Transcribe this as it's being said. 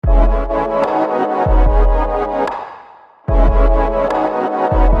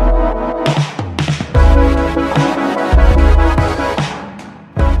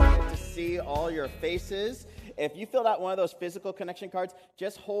one of those physical connection cards,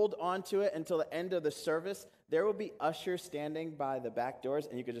 just hold on to it until the end of the service. There will be ushers standing by the back doors,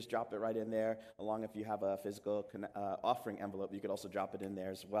 and you could just drop it right in there, along if you have a physical offering envelope, you could also drop it in there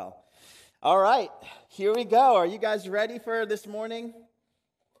as well. All right, here we go. Are you guys ready for this morning?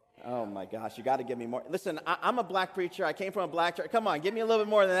 Oh my gosh, you got to give me more. Listen, I'm a black preacher. I came from a black church. Come on, give me a little bit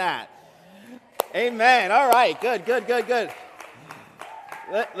more than that. Amen. All right, good.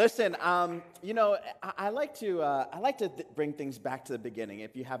 Listen, I like to bring things back to the beginning,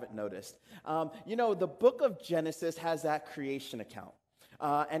 if you haven't noticed. The book of Genesis has that creation account.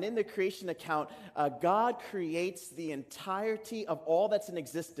 And in the creation account, God creates the entirety of all that's in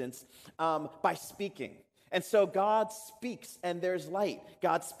existence by speaking. And so God speaks and there's light.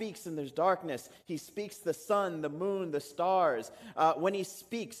 God speaks and there's darkness. He speaks the sun, the moon, the stars. When he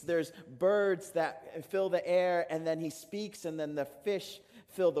speaks, there's birds that fill the air, and then he speaks, and then the fish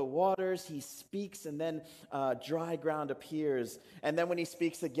fill the waters. He speaks, and then dry ground appears. And then when he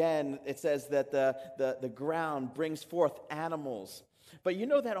speaks again, it says that the ground brings forth animals. But you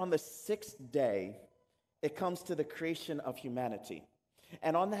know that on the sixth day, it comes to the creation of humanity.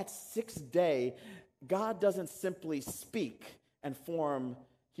 And on that sixth day, God doesn't simply speak and form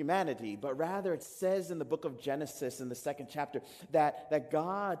humanity, but rather it says in the book of Genesis in the second chapter that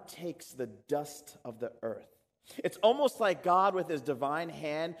God takes the dust of the earth. It's almost like God with his divine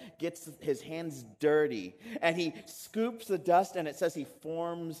hand gets his hands dirty and he scoops the dust, and it says he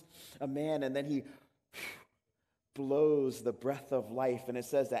forms a man, and then he blows the breath of life, and it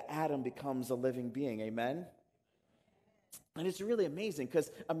says that Adam becomes a living being. Amen? And it's really amazing,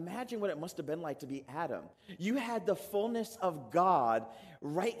 because imagine what it must have been like to be Adam. You had the fullness of God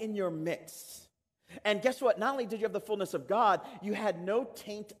right in your midst. And guess what? Not only did you have the fullness of God, you had no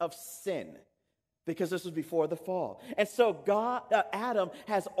taint of sin, because this was before the fall. And so Adam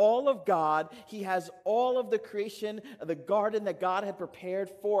has all of God. He has all of the creation, the garden that God had prepared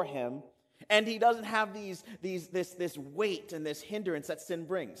for him. And he doesn't have this weight and this hindrance that sin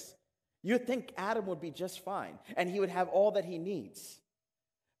brings. You'd think Adam would be just fine, and he would have all that he needs.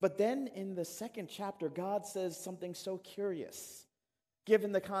 But then in the second chapter, God says something so curious.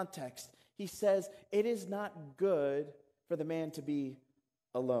 Given the context, he says, it is not good for the man to be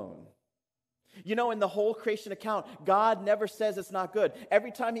alone. You know, in the whole creation account, God never says it's not good.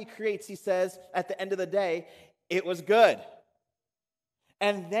 Every time he creates, he says at the end of the day, it was good.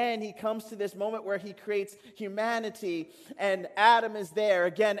 And then he comes to this moment where he creates humanity, and Adam is there.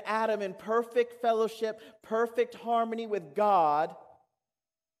 Again, Adam in perfect fellowship, perfect harmony with God.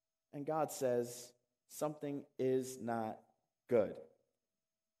 And God says, something is not good.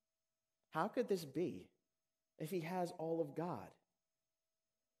 How could this be if he has all of God?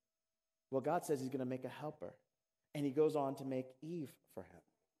 Well, God says he's going to make a helper. And he goes on to make Eve for him.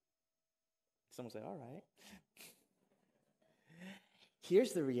 Someone say, all right.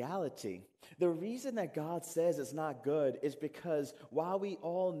 Here's the reality. The reason that God says it's not good is because while we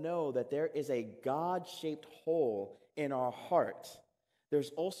all know that there is a God-shaped hole in our heart,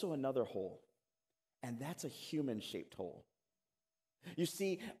 there's also another hole, and that's a human-shaped hole. You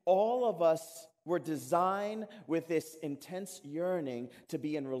see, all of us were designed with this intense yearning to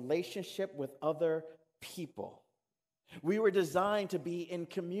be in relationship with other people. We were designed to be in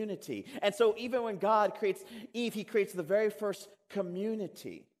community. And so even when God creates Eve, he creates the very first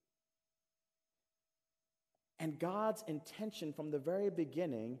community. And God's intention from the very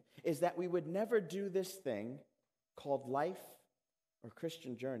beginning is that we would never do this thing called life or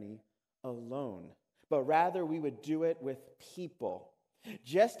Christian journey alone, but rather we would do it with people.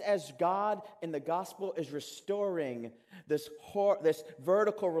 Just as God in the gospel is restoring this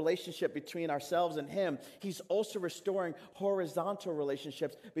vertical relationship between ourselves and him, he's also restoring horizontal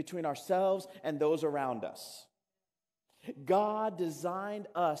relationships between ourselves and those around us. God designed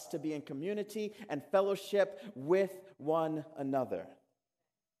us to be in community and fellowship with one another.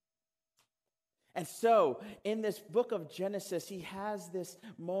 And so, in this book of Genesis, he has this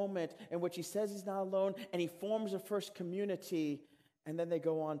moment in which he says he's not alone, and he forms a first community. And then they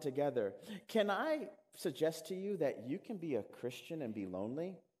go on together. Can I suggest to you that you can be a Christian and be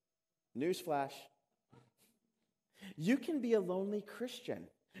lonely? Newsflash. You can be a lonely Christian.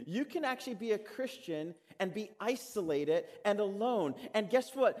 You can actually be a Christian and be isolated and alone. And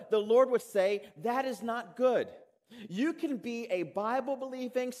guess what? The Lord would say, that is not good. You can be a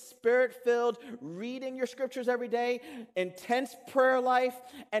Bible-believing, Spirit-filled, reading your scriptures every day, intense prayer life,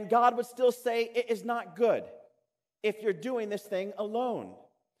 and God would still say it is not good if you're doing this thing alone.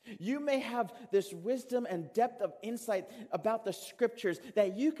 You may have this wisdom and depth of insight about the scriptures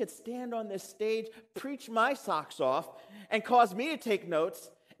that you could stand on this stage, preach my socks off, and cause me to take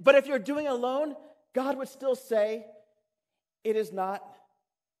notes. But if you're doing it alone, God would still say, It is not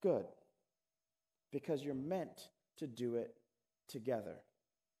good because you're meant to do it together.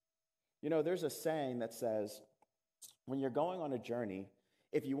 You know, there's a saying that says, when you're going on a journey,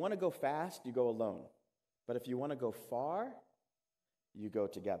 if you want to go fast, you go alone. But if you want to go far, you go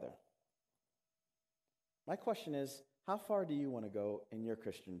together. My question is, how far do you want to go in your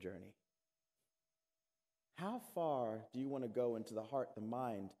Christian journey? How far do you want to go into the heart, the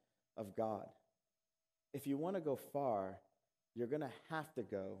mind of God? If you want to go far, you're going to have to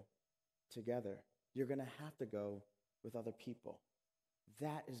go together. You're going to have to go with other people.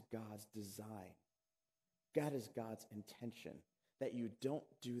 That is God's design. That is God's intention, that you don't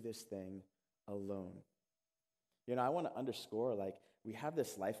do this thing alone. You know, I want to underscore, like, we have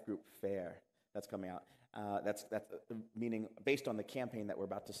this life group fair that's coming out. That's meaning based on the campaign that we're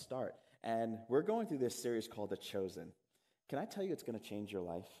about to start. And we're going through this series called The Chosen. Can I tell you it's going to change your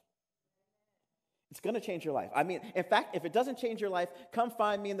life? It's going to change your life. I mean, in fact, if it doesn't change your life, come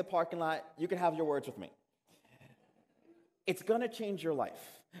find me in the parking lot. You can have your words with me. It's going to change your life.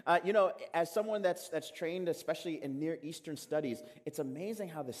 You know, as someone that's trained, especially in Near Eastern studies, it's amazing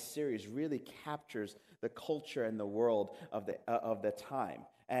how this series really captures the culture and the world of the time.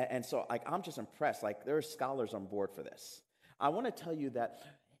 And so, like, I'm just impressed. Like, there are scholars on board for this. I want to tell you that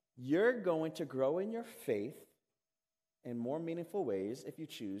you're going to grow in your faith in more meaningful ways if you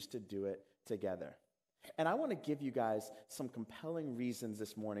choose to do it together. And I want to give you guys some compelling reasons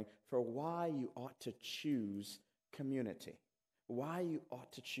this morning for why you ought to choose community. Why you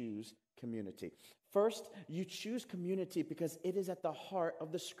ought to choose community. First, you choose community because it is at the heart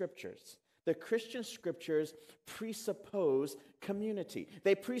of the Scriptures. The Christian Scriptures presuppose community.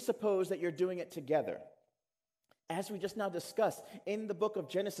 They presuppose that you're doing it together. As we just now discussed, in the book of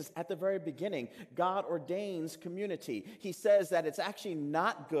Genesis, at the very beginning, God ordains community. He says that it's actually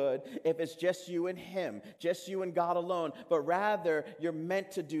not good if it's just you and him, just you and God alone, but rather you're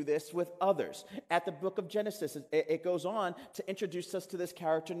meant to do this with others. At the book of Genesis, it goes on to introduce us to this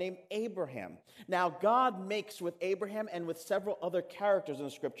character named Abraham. Now, God makes with Abraham and with several other characters in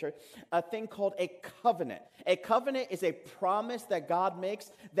the Scripture a thing called a covenant. A covenant is a promise that God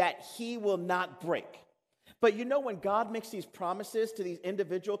makes that he will not break. But you know, when God makes these promises to these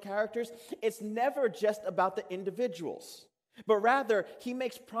individual characters, it's never just about the individuals, but rather he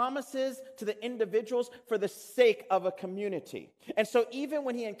makes promises to the individuals for the sake of a community. And so even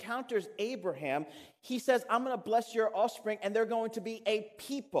when he encounters Abraham, he says, I'm going to bless your offspring, and they're going to be a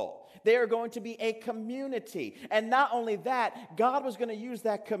people. They are going to be a community. And not only that, God was going to use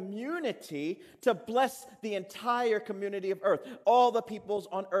that community to bless the entire community of earth. All the peoples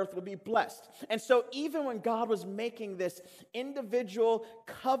on earth will be blessed. And so even when God was making this individual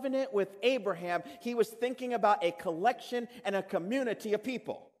covenant with Abraham, he was thinking about a collection and a community of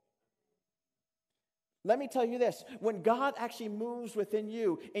people. Let me tell you this, when God actually moves within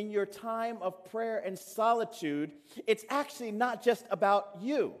you in your time of prayer and solitude, it's actually not just about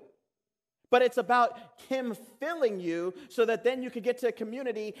you, but it's about him filling you so that then you can get to a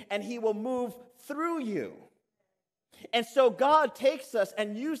community and he will move through you. And so God takes us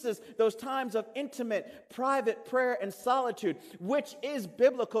and uses those times of intimate, private prayer and solitude, which is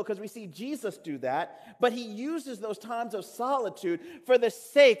biblical because we see Jesus do that. But he uses those times of solitude for the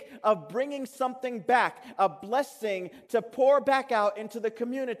sake of bringing something back, a blessing to pour back out into the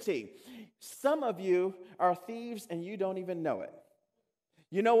community. Some of you are thieves and you don't even know it.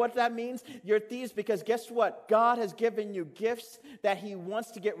 You know what that means? You're thieves because guess what? God has given you gifts that he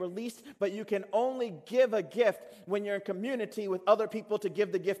wants to get released, but you can only give a gift when you're in community with other people to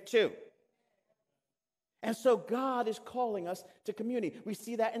give the gift to. And so God is calling us to community. We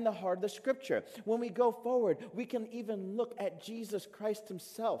see that in the heart of the Scripture. When we go forward, we can even look at Jesus Christ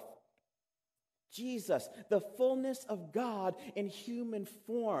himself. Jesus, the fullness of God in human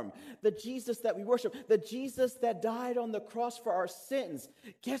form, the Jesus that we worship, the Jesus that died on the cross for our sins.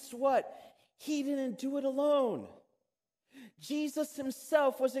 Guess what? He didn't do it alone. Jesus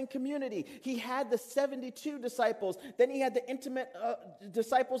himself was in community. He had the 72 disciples, then he had the intimate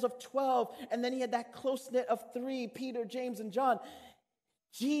disciples of 12, and then he had that close-knit of 3, Peter, James, and John.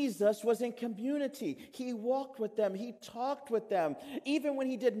 Jesus was in community. He walked with them. He talked with them. Even when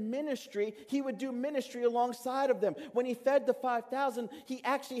he did ministry, he would do ministry alongside of them. When he fed the 5,000, he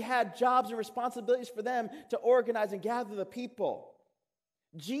actually had jobs and responsibilities for them to organize and gather the people.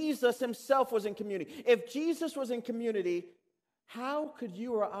 Jesus himself was in community. If Jesus was in community, how could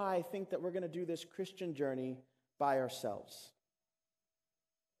you or I think that we're going to do this Christian journey by ourselves?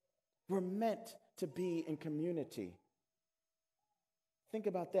 We're meant to be in community. Think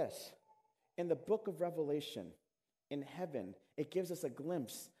about this. In the book of Revelation, in heaven, it gives us a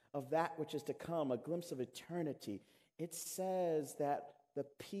glimpse of that which is to come, a glimpse of eternity. it says that the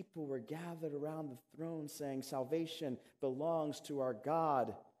people were gathered around the throne saying, salvation belongs to our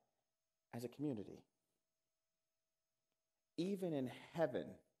God as a community. Even in heaven,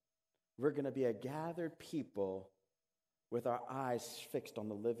 we're going to be a gathered people with our eyes fixed on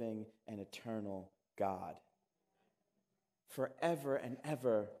the living and eternal God. Forever and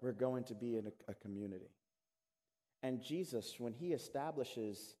ever, we're going to be in a community. And Jesus, when he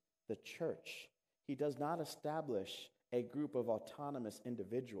establishes the church, he does not establish a group of autonomous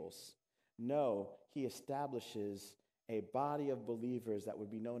individuals. No, he establishes a body of believers that would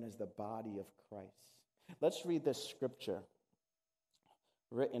be known as the body of Christ. Let's read this scripture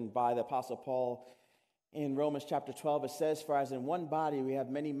written by the Apostle Paul in Romans chapter 12. It says, for as in one body we have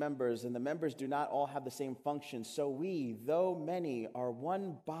many members, and the members do not all have the same function, so we, though many, are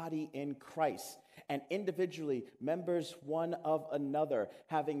one body in Christ, and individually members one of another,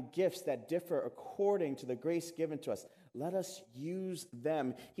 having gifts that differ according to the grace given to us. Let us use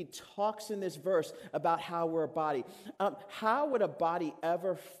them. He talks in this verse about how we're a body. How would a body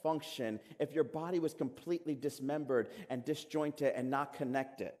ever function if your body was completely dismembered and disjointed and not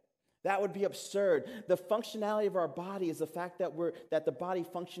connected? That would be absurd. The functionality of our body is the fact that the body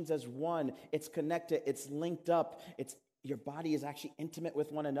functions as one. It's connected. It's linked up. Your body is actually intimate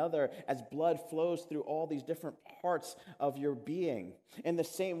with one another as blood flows through all these different parts of your being. In the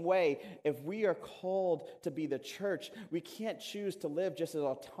same way, if we are called to be the church, we can't choose to live just as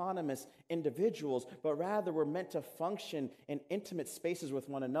autonomous individuals, but rather we're meant to function in intimate spaces with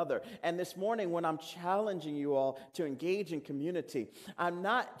one another. And this morning, when I'm challenging you all to engage in community, I'm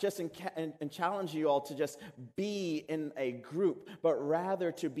not just challenging you all to just be in a group, but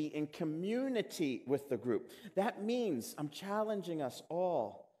rather to be in community with the group. That means I'm challenging us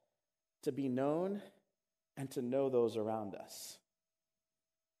all to be known and to know those around us.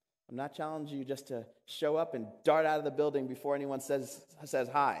 I'm not challenging you just to show up and dart out of the building before anyone says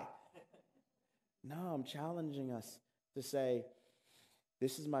hi. No, I'm challenging us to say,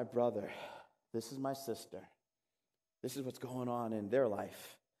 this is my brother, this is my sister, this is what's going on in their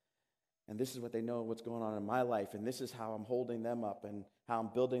life, and this is what they know what's going on in my life, and this is how I'm holding them up and how I'm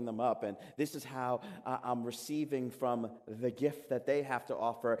building them up, and this is how I'm receiving from the gift that they have to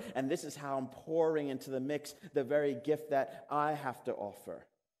offer, and this is how I'm pouring into the mix the very gift that I have to offer.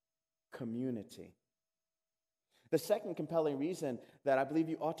 Community. The second compelling reason that I believe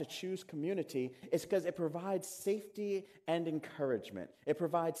you ought to choose community is because it provides safety and encouragement. It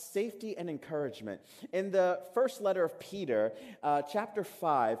provides safety and encouragement. In the first letter of Peter, chapter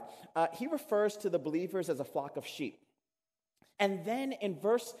 5, he refers to the believers as a flock of sheep. And then in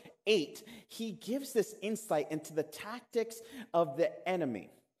verse 8, he gives this insight into the tactics of the enemy.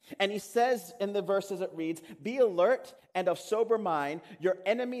 And he says in the verse as it reads, be alert and of sober mind. Your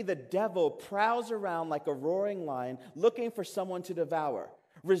enemy, the devil, prowls around like a roaring lion, looking for someone to devour.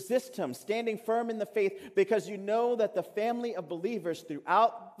 Resist him, standing firm in the faith, because you know that the family of believers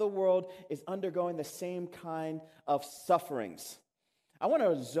throughout the world is undergoing the same kind of sufferings. I want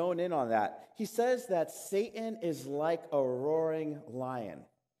to zone in on that. He says that Satan is like a roaring lion.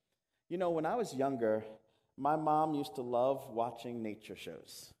 You know, when I was younger, my mom used to love watching nature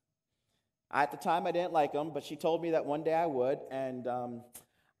shows. At the time, I didn't like them, but she told me that one day I would, and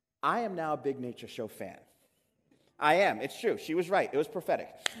I am now a big nature show fan. I am. It's true. She was right. It was prophetic.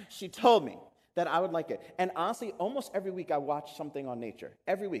 She told me that I would like it. And honestly, almost every week I watch something on nature.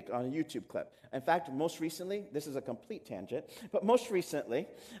 Every week on a YouTube clip. In fact, most recently, this is a complete tangent, but most recently,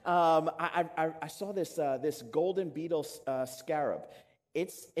 I saw this golden beetle scarab.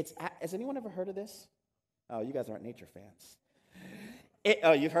 Has anyone ever heard of this? Oh, you guys aren't nature fans.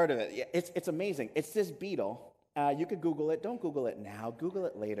 You've heard of it. Yeah, it's amazing. It's this beetle. You could Google it. Don't Google it now. Google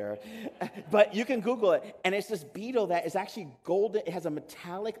it later. But you can Google it. And it's this beetle that is actually golden. It has a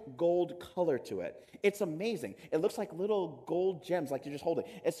metallic gold color to it. It's amazing. It looks like little gold gems like you're just holding.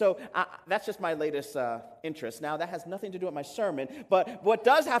 And so that's just my latest interest. Now, that has nothing to do with my sermon. But what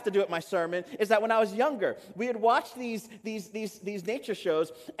does have to do with my sermon is that when I was younger, we had watched these nature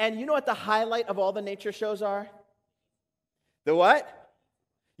shows. And you know what the highlight of all the nature shows are? The what?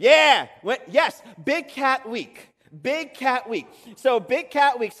 Yeah, yes, Big Cat Week. Big Cat Week. So Big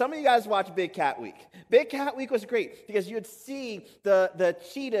Cat Week, some of you guys watch Big Cat Week. Big Cat Week was great because you'd see the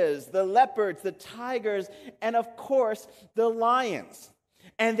cheetahs, the leopards, the tigers, and of course, the lions.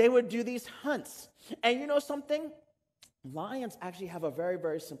 And they would do these hunts. And you know something? Lions actually have a very,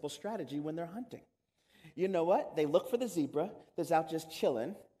 very simple strategy when they're hunting. You know what? They look for the zebra that's out just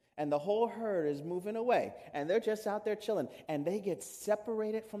chilling, and the whole herd is moving away, and they're just out there chilling, and they get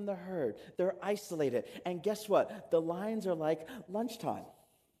separated from the herd. They're isolated, and guess what? The lions are like lunchtime.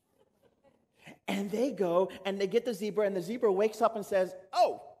 And they go and they get the zebra, and the zebra wakes up and says,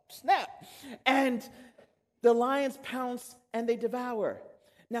 oh, snap. And the lions pounce and they devour.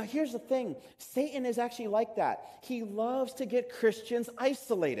 Now, here's the thing. Satan is actually like that. He loves to get Christians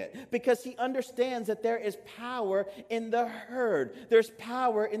isolated because he understands that there is power in the herd. There's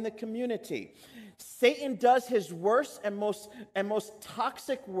power in the community. Satan does his worst and most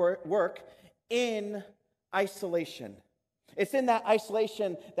toxic work in isolation. It's in that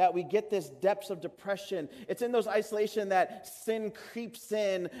isolation that we get this depths of depression. It's in those isolation that sin creeps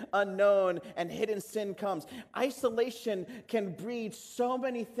in unknown and hidden sin comes. Isolation can breed so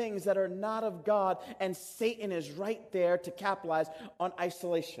many things that are not of God, and Satan is right there to capitalize on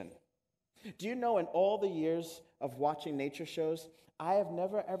isolation. Do you know, in all the years of watching nature shows, I have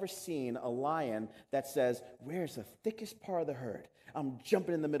never ever seen a lion that says, where's the thickest part of the herd? I'm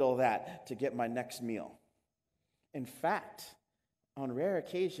jumping in the middle of that to get my next meal. In fact, on rare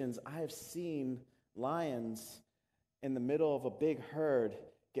occasions, I have seen lions in the middle of a big herd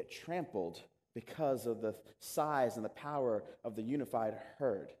get trampled because of the size and the power of the unified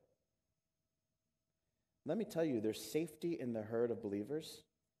herd. Let me tell you, there's safety in the herd of believers.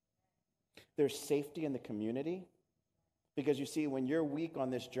 There's safety in the community. Because you see, when you're weak on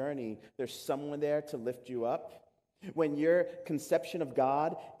this journey, there's someone there to lift you up. When your conception of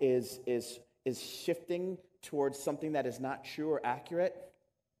God is shifting towards something that is not true or accurate,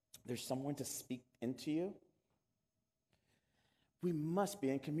 there's someone to speak into you. We must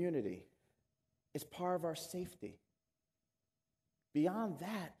be in community. It's part of our safety. Beyond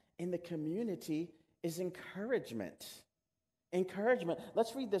that, in the community is encouragement. Encouragement.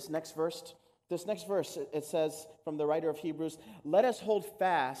 Let's read this next verse. This next verse, it says from the writer of Hebrews, let us hold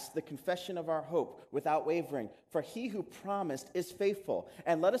fast the confession of our hope without wavering, for he who promised is faithful.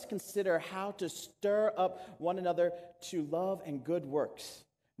 And let us consider how to stir up one another to love and good works,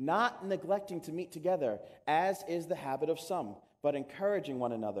 not neglecting to meet together, as is the habit of some, but encouraging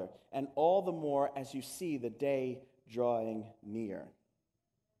one another, and all the more as you see the day drawing near.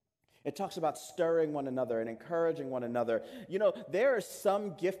 It talks about stirring one another and encouraging one another. You know, there are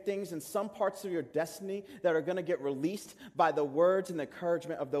some giftings and some parts of your destiny that are going to get released by the words and the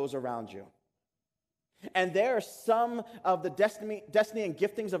encouragement of those around you. And there are some of the destiny and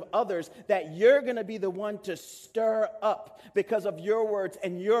giftings of others that you're going to be the one to stir up because of your words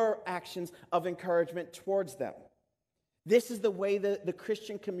and your actions of encouragement towards them. This is the way that the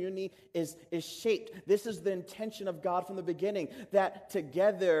Christian community is shaped. This is the intention of God from the beginning, that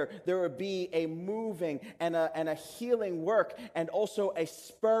together there would be a moving and a healing work and also a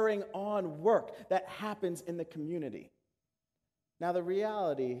spurring on work that happens in the community. Now, the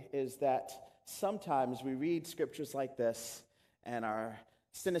reality is that sometimes we read scriptures like this and our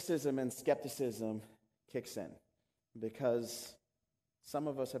cynicism and skepticism kicks in because some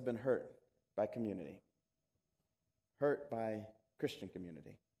of us have been hurt by community. Hurt by Christian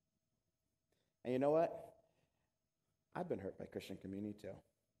community. And you know what? I've been hurt by Christian community too.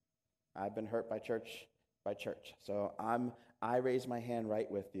 I've been hurt by church. So I raise my hand right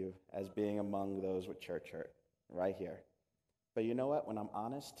with you as being among those with church hurt, right here. But you know what? When I'm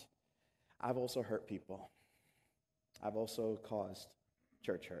honest, I've also hurt people. I've also caused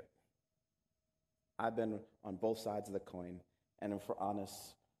church hurt. I've been on both sides of the coin, and if we're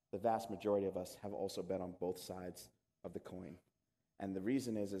honest, the vast majority of us have also been on both sides of the coin. And the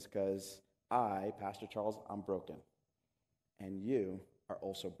reason is because I, Pastor Charles, I'm broken. And you are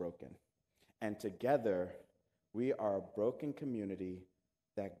also broken. And together, we are a broken community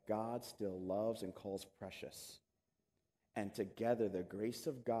that God still loves and calls precious. And together, the grace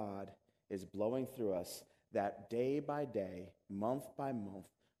of God is blowing through us that day by day, month by month,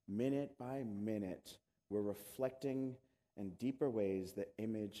 minute by minute, we're reflecting in deeper ways the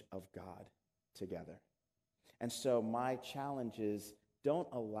image of God together. And so my challenge is, don't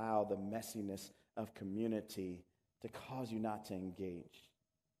allow the messiness of community to cause you not to engage.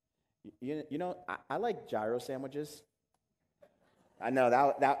 You know, I like gyro sandwiches. I know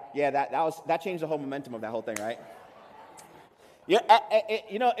that changed the whole momentum of that whole thing, right? Yeah,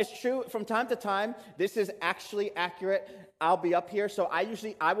 you know, it's true. From time to time, this is actually accurate. I'll be up here, so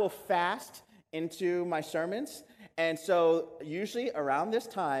I will fast into my sermons. And so usually around this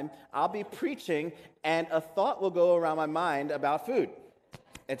time, I'll be preaching and a thought will go around my mind about food.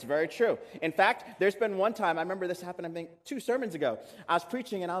 It's very true. In fact, there's been one time, I remember this happened, I think, 2 sermons ago. I was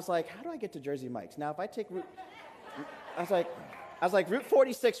preaching and I was like, how do I get to Jersey Mike's? Now, if I take route, I was like, Route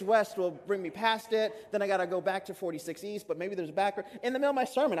 46 West will bring me past it. Then I got to go back to 46 East, but maybe there's a back road. In the middle of my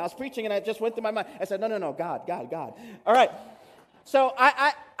sermon, I was preaching and it just went through my mind. I said, no, God. All right. So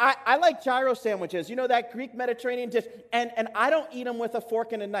I like gyro sandwiches, you know, that Greek Mediterranean dish, and I don't eat them with a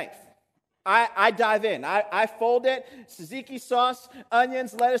fork and a knife. I dive in. I fold it, tzatziki sauce,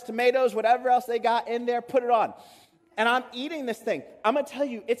 onions, lettuce, tomatoes, whatever else they got in there, put it on. And I'm eating this thing. I'm going to tell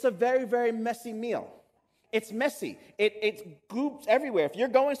you, it's a very, very messy meal. It's messy. It's goops everywhere. If you're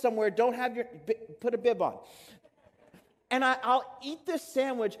going somewhere, don't have put a bib on. And I'll eat this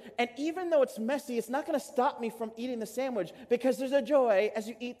sandwich, and even though it's messy, it's not going to stop me from eating the sandwich because there's a joy as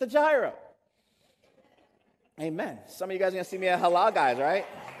you eat the gyro. Amen. Some of you guys are going to see me at halal guys, right?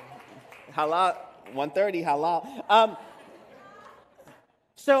 Halal, 130, halal.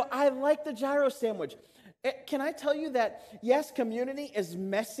 So I like the gyro sandwich. Can I tell you that, yes, community is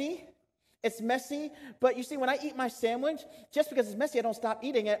messy. It's messy, but you see, when I eat my sandwich, just because it's messy, I don't stop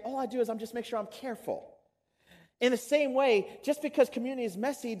eating it. All I do is I'm just make sure I'm careful. In the same way, just because community is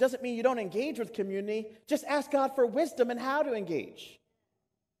messy doesn't mean you don't engage with community. Just ask God for wisdom and how to engage.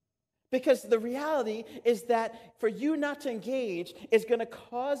 Because the reality is that for you not to engage is going to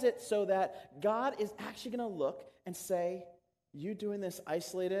cause it so that God is actually going to look and say, you doing this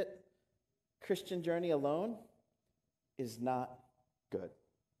isolated Christian journey alone is not good.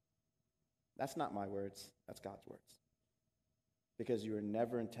 That's not my words. That's God's words. Because you were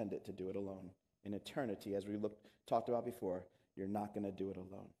never intended to do it alone. In eternity, as we talked about before, you're not going to do it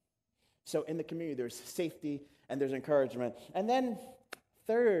alone. So in the community, there's safety and there's encouragement. And then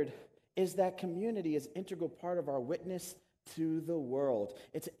third is that community is an integral part of our witness to the world.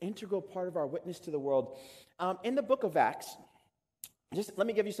 It's an integral part of our witness to the world. In the book of Acts, just let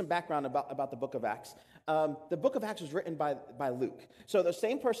me give you some background about the book of Acts. The book of Acts was written by Luke. So the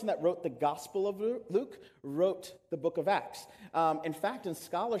same person that wrote the Gospel of Luke wrote the book of Acts. In fact, in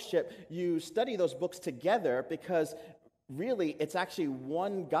scholarship, you study those books together because really it's actually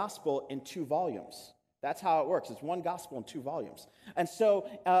one gospel in 2 volumes. That's how it works. It's one gospel in 2 volumes. And so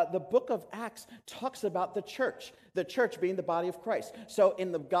the book of Acts talks about the church being the body of Christ. So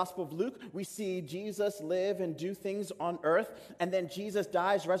in the Gospel of Luke, we see Jesus live and do things on earth, and then Jesus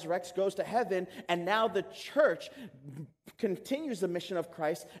dies, resurrects, goes to heaven, and now the church continues the mission of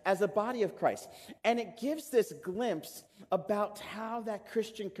Christ as a body of Christ. And it gives this glimpse about how that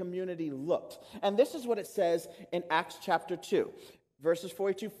Christian community looked. And this is what it says in Acts chapter 2. Verses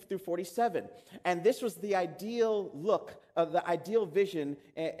 42 through 47. And this was the ideal look, the ideal vision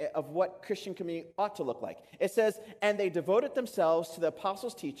of what Christian community ought to look like. It says, and they devoted themselves to the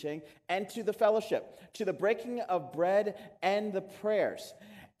apostles' teaching and to the fellowship, to the breaking of bread and the prayers.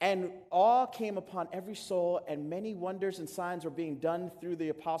 And awe came upon every soul, and many wonders and signs were being done through the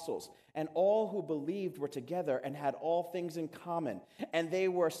apostles. And all who believed were together and had all things in common. And they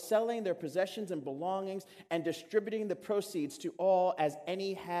were selling their possessions and belongings and distributing the proceeds to all as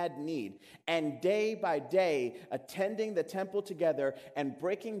any had need. And day by day, attending the temple together and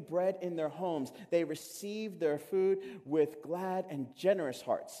breaking bread in their homes, they received their food with glad and generous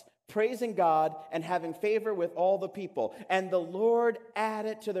hearts, praising God and having favor with all the people. And the Lord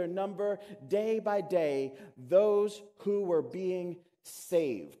added to their number day by day those who were being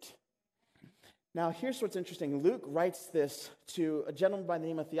saved. Now, here's what's interesting. Luke writes this to a gentleman by the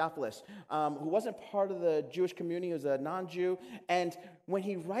name of Theophilus, who wasn't part of the Jewish community. He was a non-Jew. And when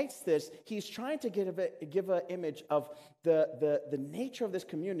he writes this, he's trying to give an image of the nature of this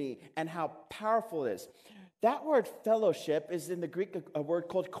community and how powerful it is. That word fellowship is in the Greek a word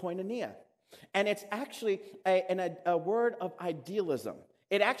called koinonia. And it's actually a word of idealism.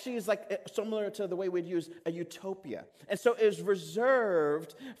 It actually is like similar to the way we'd use a utopia. And so it is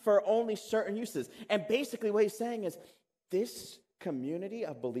reserved for only certain uses. And basically what he's saying is this community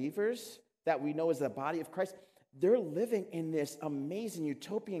of believers that we know as the body of Christ, they're living in this amazing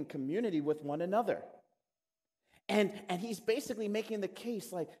utopian community with one another. And he's basically making the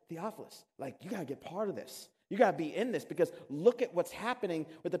case like, Theophilus, like, you got to get part of this. You got to be in this because look at what's happening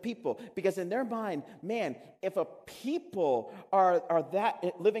with the people. Because in their mind, man, if a people are that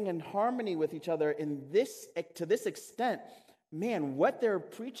living in harmony with each other to this extent, man, what they're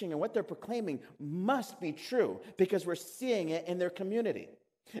preaching and what they're proclaiming must be true because we're seeing it in their community.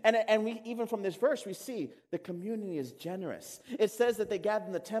 And we even from this verse, we see the community is generous. It says that they gathered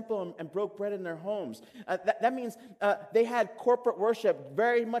in the temple and broke bread in their homes. That means they had corporate worship,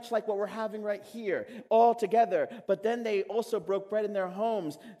 very much like what we're having right here, all together. But then they also broke bread in their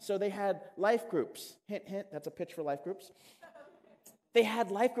homes. So they had life groups. Hint, hint, that's a pitch for life groups. They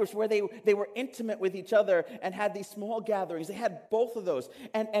had life groups where they were intimate with each other and had these small gatherings. They had both of those.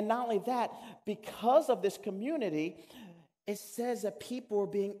 And not only that, because of this community, it says that people were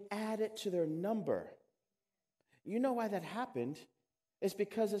being added to their number. You know why that happened? It's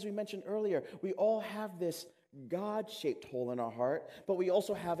because, as we mentioned earlier, we all have this God-shaped hole in our heart, but we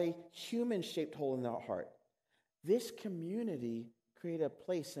also have a human-shaped hole in our heart. This community created a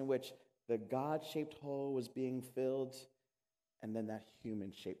place in which the God-shaped hole was being filled, and then that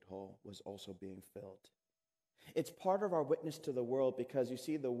human-shaped hole was also being filled. It's part of our witness to the world because, you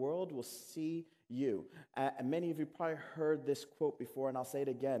see, the world will see you. Many of you probably heard this quote before, and I'll say it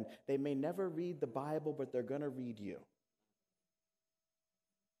again. They may never read the Bible, but they're going to read you.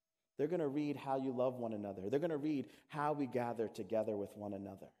 They're going to read how you love one another. They're going to read how we gather together with one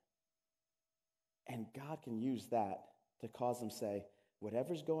another. And God can use that to cause them to say,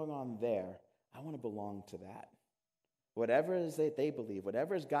 whatever's going on there, I want to belong to that. Whatever it is that they believe,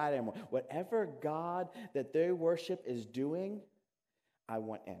 whatever is God, and whatever God that they worship is doing, I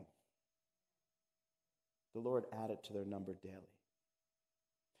want in. The Lord added to their number daily.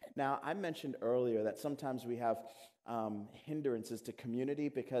 Now, I mentioned earlier that sometimes we have hindrances to community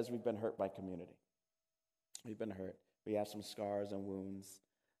because we've been hurt by community. We've been hurt. We have some scars and wounds.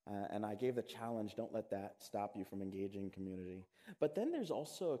 And I gave the challenge, don't let that stop you from engaging community. But then there's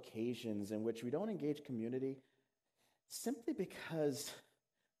also occasions in which we don't engage community simply because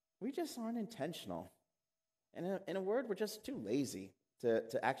we just aren't intentional. And in a word, we're just too lazy to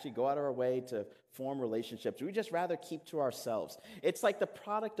actually go out of our way to form relationships. We just rather keep to ourselves. It's like the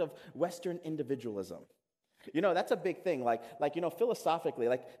product of Western individualism. You know, that's a big thing. Like philosophically,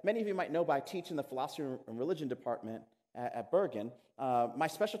 like many of you might know, by teaching the philosophy and religion department at Bergen. My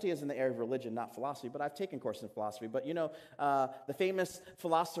specialty is in the area of religion, not philosophy, but I've taken courses in philosophy. But the famous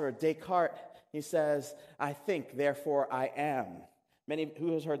philosopher Descartes, he says, I think, therefore I am.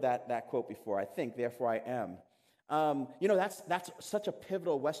 Who has heard that quote before? I think, therefore I am. That's such a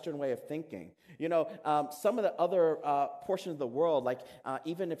pivotal Western way of thinking. Some of the other portions of the world, like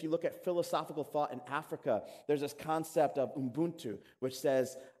even if you look at philosophical thought in Africa, there's this concept of Ubuntu, which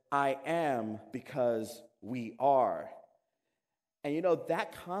says, I am because we are. And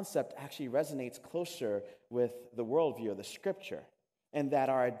that concept actually resonates closer with the worldview of the scripture, and that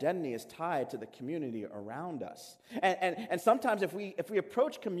our identity is tied to the community around us. And sometimes if we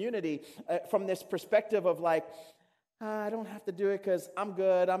approach community from this perspective of like, I don't have to do it because I'm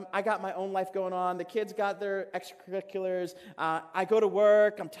good. I got my own life going on. The kids got their extracurriculars. I go to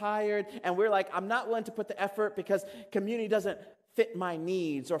work. I'm tired. And we're like, I'm not willing to put the effort because community doesn't fit my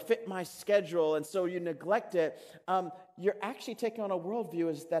needs or fit my schedule, and so you neglect it. You're actually taking on a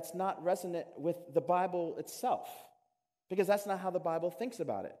worldview that's not resonant with the Bible itself, because that's not how the Bible thinks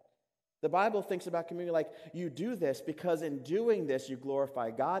about it. The Bible thinks about community like, you do this because in doing this, you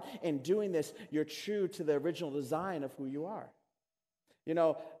glorify God. In doing this, you're true to the original design of who you are.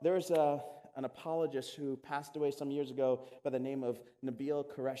 There's an apologist who passed away some years ago by the name of Nabil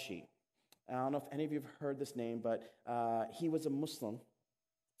Qureshi. I don't know if any of you have heard this name, but he was a Muslim,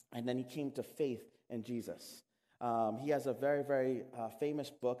 and then he came to faith in Jesus. He has a very, very famous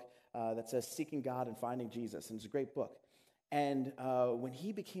book that says Seeking God and Finding Jesus, and it's a great book. And when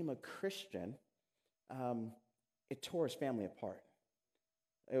he became a Christian, it tore his family apart.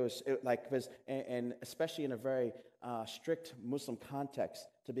 And especially in a very strict Muslim context,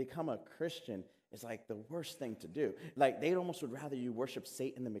 to become a Christian is like the worst thing to do. Like, they almost would rather you worship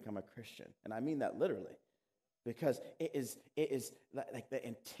Satan than become a Christian. And I mean that literally, because it is like the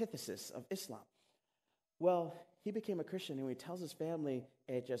antithesis of Islam. Well, he became a Christian, and when he tells his family,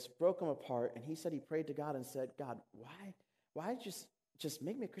 it just broke him apart. And he said he prayed to God and said, God, why just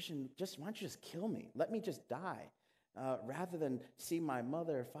make me a Christian? Why don't you just kill me? Let me just die, rather than see my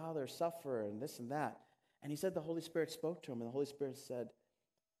mother, father suffer and this and that. And he said the Holy Spirit spoke to him, and the Holy Spirit said,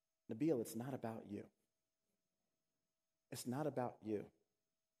 Nabil, it's not about you. It's not about you.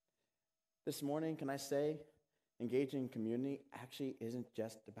 This morning, can I say, engaging in community actually isn't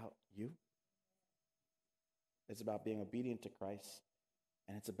just about you. It's about being obedient to Christ,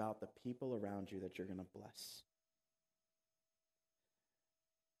 and it's about the people around you that you're going to bless.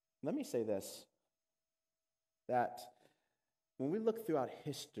 Let me say this, that when we look throughout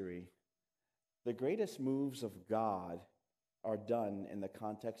history, the greatest moves of God are done in the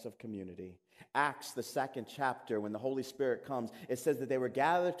context of community. Acts, the 2nd chapter, when the Holy Spirit comes, it says that they were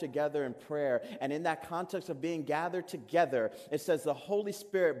gathered together in prayer. And in that context of being gathered together, it says the Holy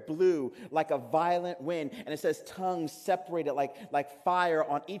Spirit blew like a violent wind. And it says tongues separated like fire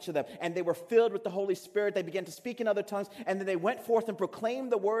on each of them. And they were filled with the Holy Spirit. They began to speak in other tongues. And then they went forth and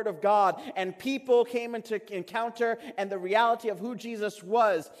proclaimed the word of God. And people came into encounter and the reality of who Jesus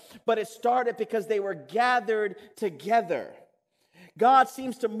was. But it started because they were gathered together. God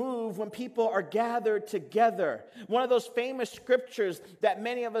seems to move when people are gathered together. One of those famous scriptures that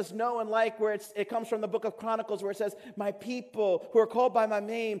many of us know and like, where it comes from the book of Chronicles, where it says, my people who are called by my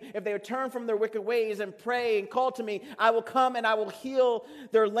name, if they return from their wicked ways and pray and call to me, I will come and I will heal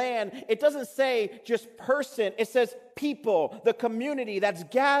their land. It doesn't say just person, it says people, the community that's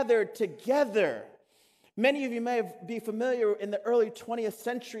gathered together. Many of you may be familiar in the early 20th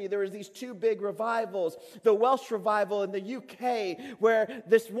century, there was these two big revivals. The Welsh revival in the UK, where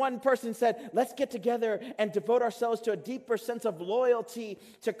this one person said, let's get together and devote ourselves to a deeper sense of loyalty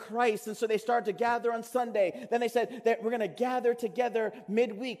to Christ. And so they started to gather on Sunday. Then they said that we're going to gather together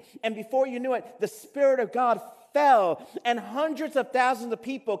midweek. And before you knew it, the Spirit of God fell, and hundreds of thousands of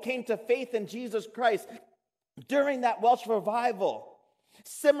people came to faith in Jesus Christ during that Welsh revival.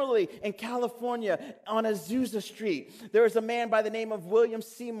 Similarly, in California, on Azusa Street, there was a man by the name of William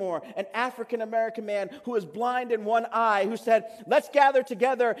Seymour, an African-American man who was blind in one eye, who said, let's gather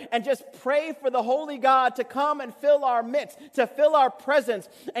together and just pray for the Holy God to come and fill our midst, to fill our presence.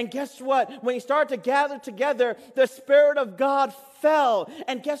 And guess what? When he started to gather together, the Spirit of God fell.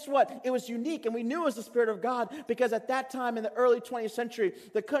 And guess what? It was unique, and we knew it was the Spirit of God because at that time in the early 20th century,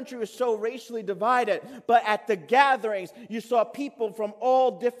 the country was so racially divided. But at the gatherings, you saw people from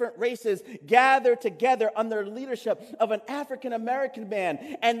all different races gather together under the leadership of an African-American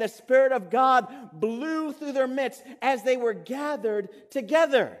man, and the Spirit of God blew through their midst as they were gathered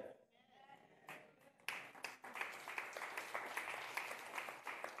together.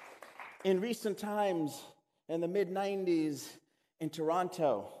 In recent times, in the mid-90s, in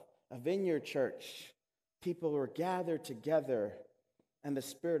Toronto, a Vineyard church, people were gathered together and the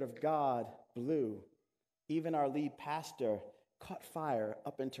Spirit of God blew. Even our lead pastor caught fire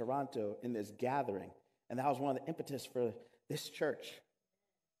up in Toronto in this gathering. And that was one of the impetus for this church,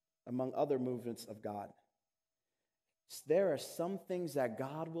 among other movements of God. There are some things that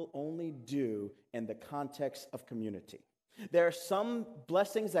God will only do in the context of community. There are some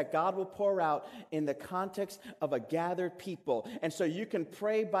blessings that God will pour out in the context of a gathered people. And so you can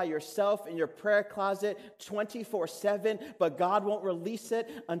pray by yourself in your prayer closet 24/7, but God won't release it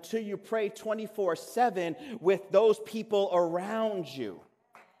until you pray 24/7 with those people around you.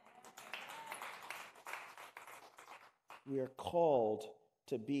 We are called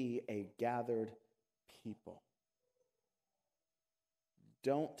to be a gathered people.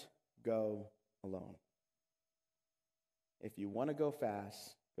 Don't go alone. If you want to go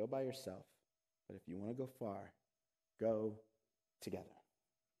fast, go by yourself. But if you want to go far, go together.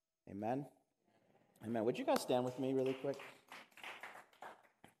 Amen? Amen. Would you guys stand with me really quick?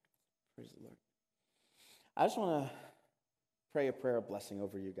 Praise the Lord. I just want to pray a prayer of blessing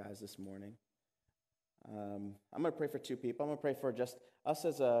over you guys this morning. I'm going to pray for two people. I'm going to pray for just us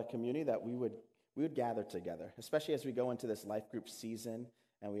as a community that we would gather together, especially as we go into this life group season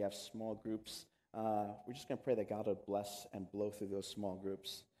and we have small groups. We're just going to pray that God would bless and blow through those small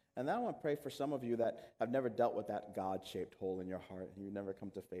groups. And then I want to pray for some of you that have never dealt with that God-shaped hole in your heart and you've never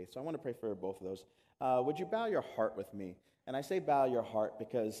come to faith. So I want to pray for both of those. Would you bow your heart with me? And I say bow your heart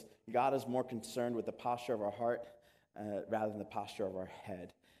because God is more concerned with the posture of our heart rather than the posture of our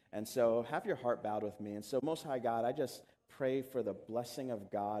head. And so have your heart bowed with me. And so Most High God, I just pray for the blessing of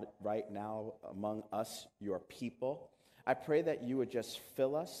God right now among us, your people. I pray that you would just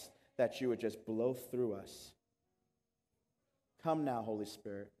fill us, that you would just blow through us. Come now, Holy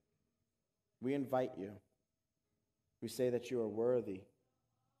Spirit. We invite you. We say that you are worthy.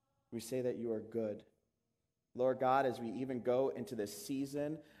 We say that you are good. Lord God, as we even go into this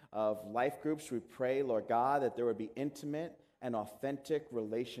season of life groups, we pray, Lord God, that there would be intimate and authentic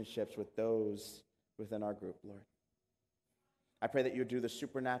relationships with those within our group, Lord. I pray that you would do the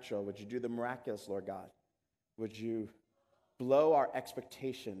supernatural. Would you do the miraculous, Lord God? Would you blow our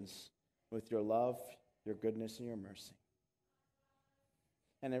expectations with your love, your goodness, and your mercy.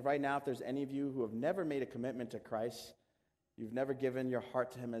 And if right now, if there's any of you who have never made a commitment to Christ, you've never given your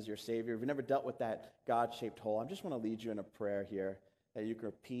heart to him as your Savior, you've never dealt with that God-shaped hole, I just want to lead you in a prayer here that you can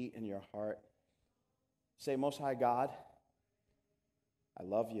repeat in your heart. Say, Most High God, I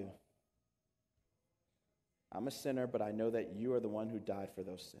love you. I'm a sinner, but I know that you are the one who died for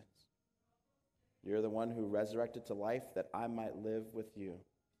those sins. You're the one who resurrected to life that I might live with you.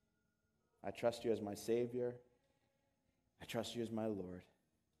 I trust you as my Savior. I trust you as my Lord.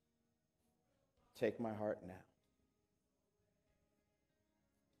 Take my heart now.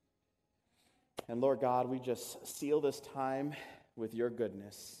 And Lord God, we just seal this time with your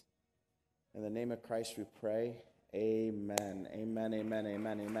goodness. In the name of Christ we pray. Amen. Amen, amen,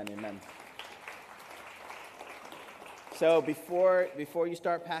 amen, amen, amen. So before you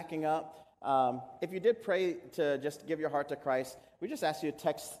start packing up, If you did pray to just give your heart to Christ, we just ask you to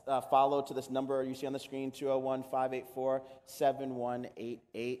text follow to this number you see on the screen,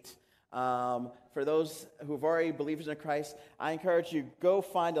 201-584-7188. For those who've already believers in Christ, I encourage you, go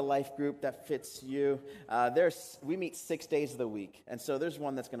find a life group that fits you. We meet 6 days of the week, and so there's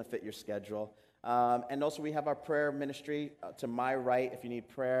one that's going to fit your schedule. And also we have our prayer ministry to my right if you need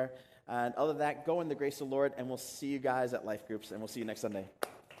prayer. And other than that, go in the grace of the Lord, and we'll see you guys at life groups, and we'll see you next Sunday.